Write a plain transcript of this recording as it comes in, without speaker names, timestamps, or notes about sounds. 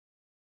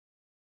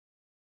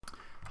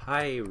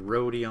Hi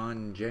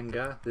Rodion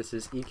Jenga, this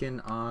is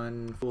Egan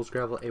on Fool's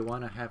Gravel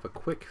A1. I have a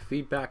quick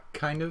feedback,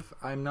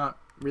 I'm not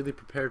really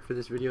prepared for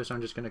this video, so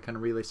I'm just going to kind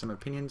of relay some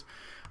opinions.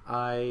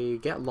 I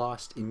get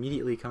lost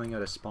immediately coming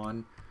out of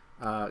spawn.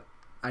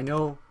 I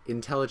know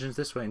intelligence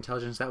this way,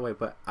 intelligence that way,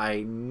 but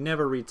I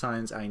never read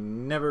signs. I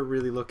never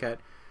really look at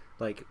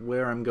like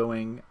where I'm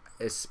going,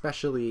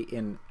 especially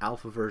in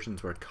alpha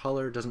versions where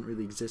color doesn't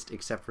really exist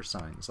except for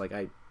signs. Like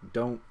I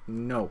don't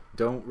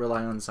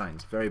rely on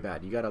signs. Very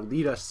bad. You got to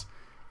lead us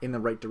in the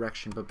right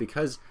direction, but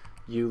because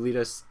you lead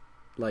us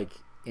like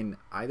in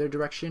either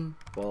direction,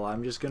 well,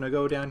 I'm just gonna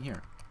go down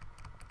here,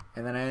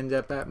 and then I end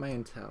up at my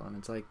intel, and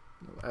it's like,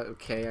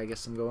 okay, I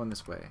guess I'm going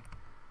this way,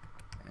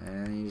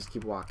 and you just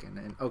keep walking.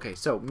 And okay,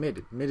 so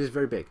mid is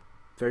very big,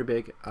 very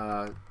big.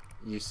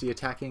 You see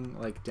attacking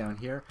like down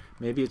here,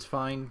 maybe it's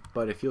fine,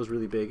 but it feels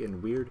really big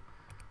and weird.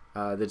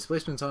 The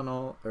displacements on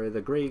all, or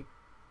the gray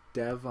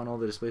dev on all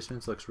the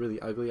displacements looks really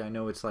ugly. I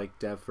know it's like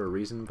dev for a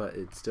reason, but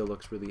it still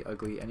looks really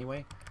ugly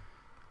anyway.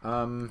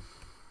 A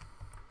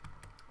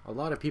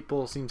lot of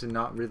people seem to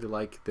not really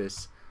like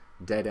this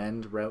dead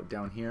end route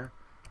down here.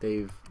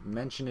 They've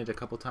mentioned it a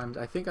couple times.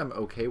 I think I'm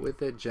okay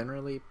with it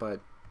generally, but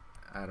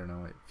I don't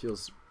know, it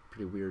feels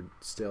pretty weird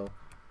still.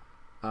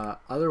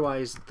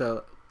 Otherwise,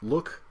 the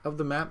look of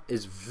the map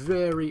is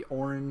very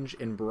orange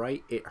and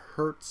bright. It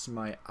hurts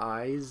my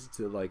eyes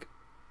to like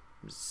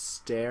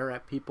stare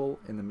at people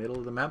in the middle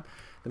of the map.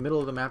 The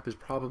middle of the map is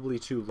probably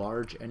too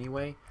large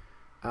anyway.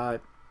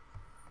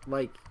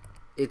 Like,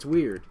 it's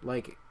weird.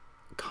 Like,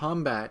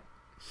 combat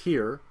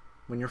here,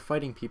 when you're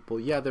fighting people,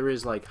 yeah, there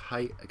is like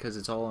height because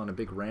it's all on a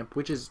big ramp,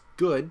 which is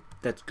good.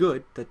 That's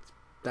good.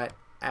 That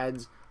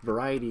adds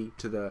variety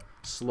to the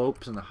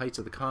slopes and the heights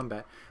of the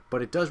combat,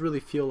 but it does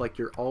really feel like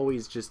you're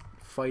always just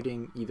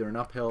fighting either an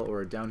uphill or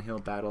a downhill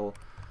battle.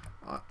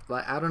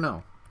 I don't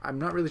know. I'm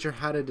not really sure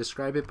how to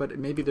describe it, but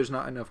maybe there's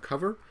not enough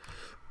cover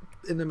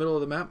in the middle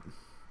of the map.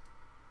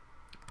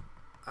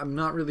 I'm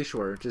not really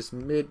sure. Just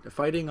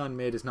fighting on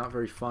mid is not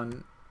very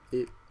fun.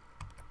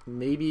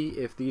 Maybe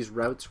if these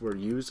routes were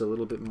used a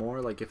little bit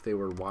more, like if they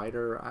were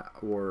wider,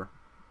 or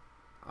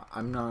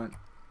I'm not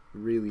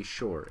really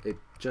sure. It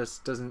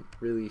just doesn't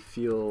really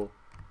feel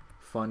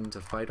fun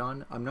to fight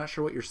on. I'm not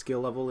sure what your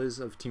skill level is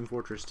of Team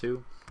Fortress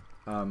 2,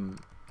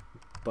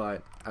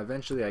 but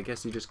eventually I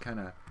guess you just kind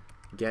of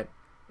get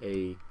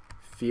a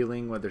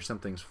feeling whether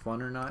something's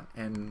fun or not,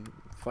 and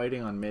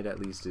fighting on mid at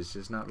least is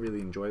just not really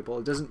enjoyable.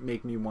 It doesn't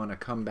make me want to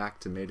come back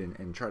to mid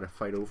and try to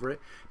fight over it.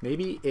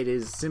 Maybe it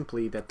is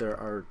simply that there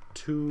are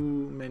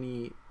too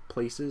many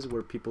places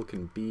where people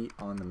can be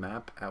on the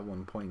map at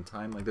one point in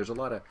time. Like there's a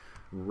lot of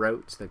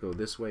routes that go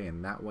this way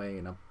and that way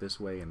and up this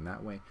way and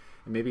that way,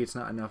 and maybe it's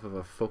not enough of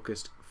a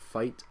focused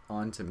fight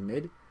onto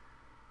mid.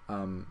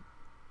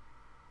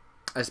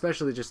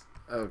 Especially just,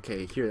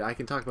 okay, here I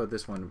can talk about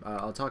this one.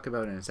 I'll talk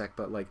about it in a sec,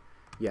 but like,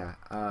 yeah,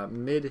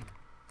 mid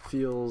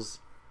feels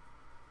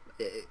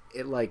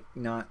it like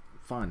not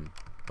fun.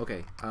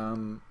 Okay,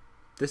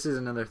 this is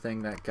another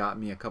thing that got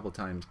me a couple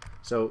times.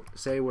 So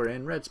say we're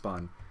in red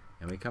spawn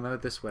and we come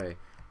out this way,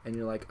 and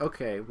you're like,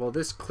 okay, well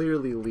this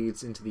clearly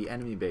leads into the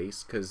enemy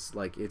base because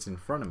like it's in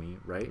front of me,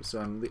 right? So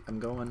I'm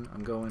going,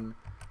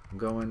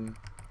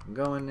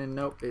 and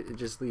nope, it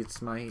just leads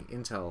to my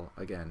intel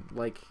again.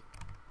 Like,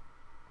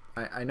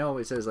 I know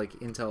it says like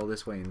intel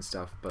this way and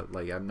stuff, but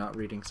like I'm not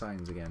reading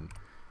signs again.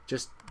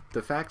 Just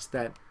the fact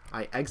that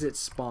I exit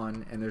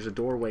spawn and there's a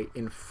doorway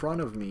in front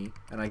of me,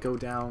 and I go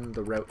down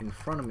the route in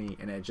front of me,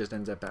 and it just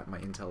ends up at my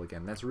intel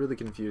again. That's really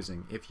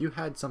confusing. If you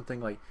had something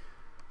like,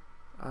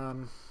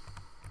 I'm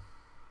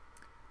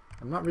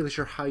not really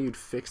sure how you'd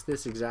fix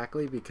this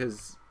exactly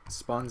because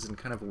spawn's in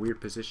kind of a weird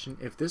position.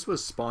 If this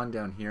was spawned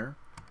down here,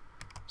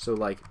 so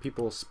like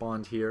people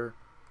spawned here,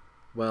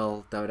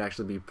 well, that would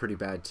actually be pretty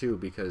bad too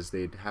because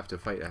they'd have to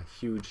fight a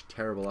huge,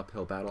 terrible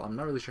uphill battle. I'm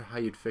not really sure how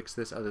you'd fix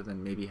this other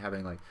than maybe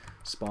having like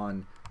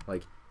spawn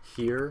like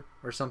here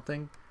or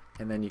something,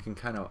 and then you can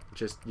kind of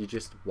just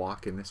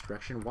walk in this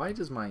direction. Why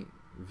does my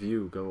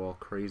view go all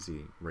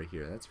crazy right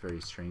here? That's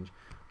very strange.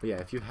 But yeah,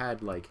 if you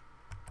had like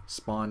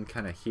spawn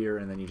kind of here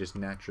and then you just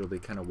naturally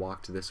kind of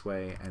walked this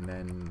way, and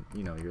then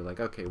you know you're like,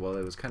 okay, well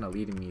it was kind of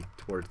leading me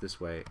towards this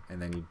way,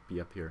 and then you'd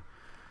be up here.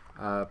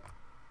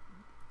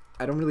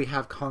 I don't really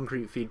have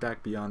concrete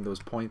feedback beyond those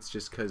points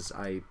just because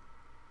I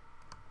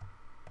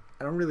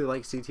don't really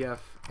like CTF,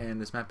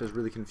 and this map is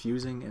really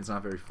confusing and it's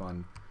not very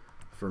fun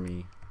for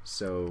me.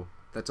 So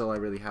that's all I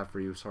really have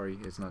for you. Sorry,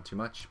 it's not too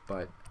much,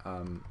 but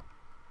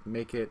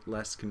make it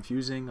less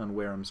confusing on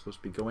where I'm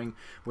supposed to be going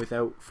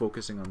without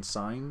focusing on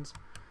signs.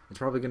 It's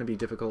probably going to be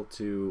difficult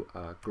to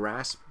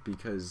grasp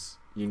because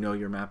you know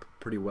your map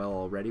pretty well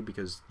already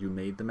because you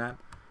made the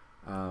map.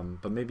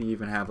 But maybe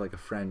even have like a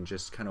friend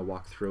just kind of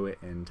walk through it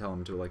and tell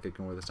them to like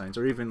ignore the signs,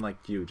 or even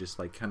like you just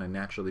like kind of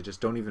naturally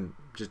just don't even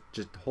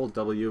just hold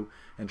W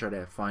and try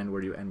to find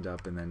where you end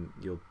up, and then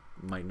you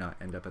might not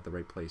end up at the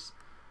right place.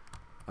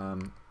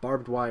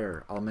 Barbed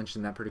wire, I'll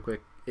mention that pretty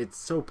quick. it's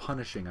so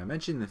punishing. I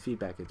mentioned in the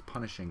feedback it's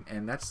punishing,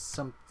 and that's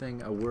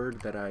something, a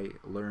word that I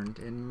learned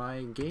in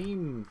my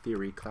game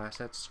theory class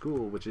at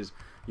school, which is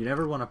you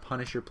never want to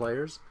punish your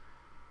players.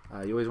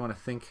 You always want to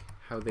think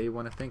how they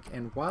want to think,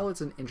 and while it's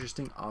an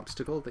interesting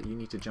obstacle that you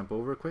need to jump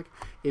over quick,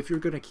 if you're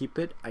going to keep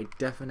it, I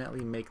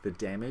definitely make the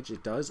damage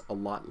it does a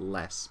lot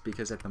less,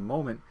 because at the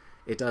moment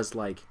it does,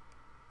 like,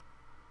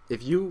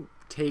 if you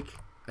take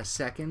a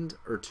second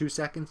or 2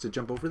 seconds to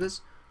jump over this,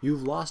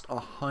 you've lost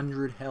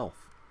 100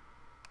 health.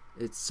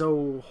 It's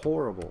so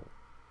horrible.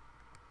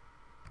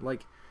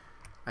 Like,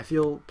 I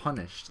feel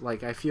punished.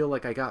 Like, I feel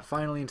like I got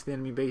finally into the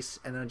enemy base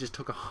and then I just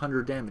took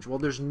 100 damage. Well,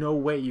 there's no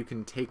way you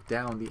can take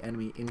down the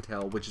enemy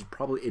intel, which is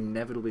probably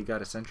inevitably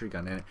got a sentry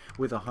gun in it,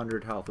 with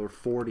 100 health or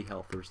 40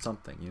 health or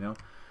something, you know?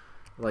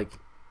 Like,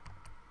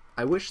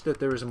 I wish that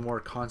there was a more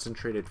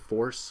concentrated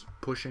force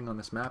pushing on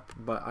this map,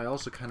 but I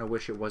also kind of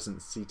wish it wasn't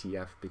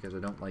CTF, because I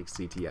don't like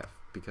CTF,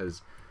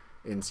 because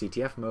in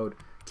CTF mode,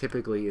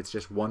 typically it's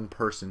just one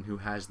person who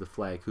has the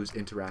flag who's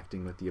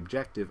interacting with the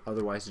objective,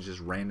 otherwise it's just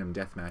random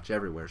deathmatch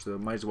everywhere. So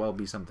it might as well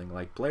be something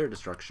like player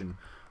destruction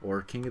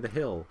or King of the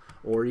Hill,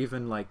 or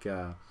even like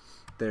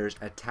there's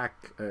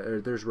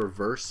there's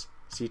reverse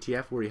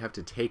CTF where you have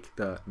to take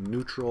the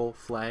neutral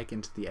flag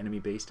into the enemy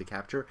base to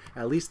capture.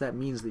 At least that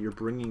means that you're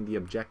bringing the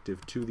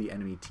objective to the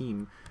enemy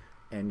team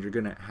and you're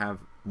gonna have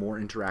more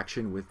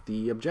interaction with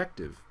the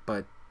objective.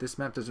 But this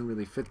map doesn't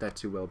really fit that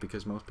too well,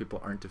 because most people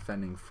aren't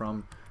defending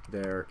from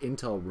their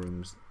intel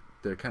rooms.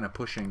 They're kind of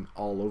pushing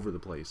all over the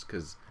place,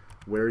 because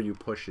where you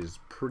push is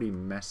pretty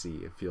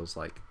messy, it feels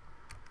like.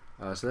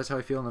 So that's how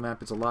I feel on the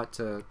map. It's a lot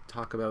to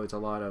talk about. It's a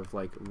lot of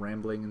like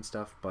rambling and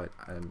stuff, but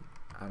I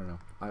don't know.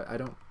 I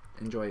don't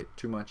enjoy it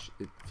too much.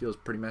 It feels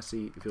pretty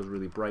messy. It feels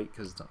really bright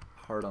because it's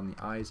hard on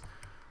the eyes.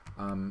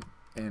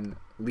 And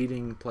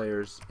leading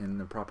players in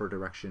the proper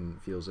direction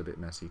feels a bit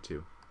messy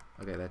too.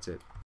 Okay, that's it.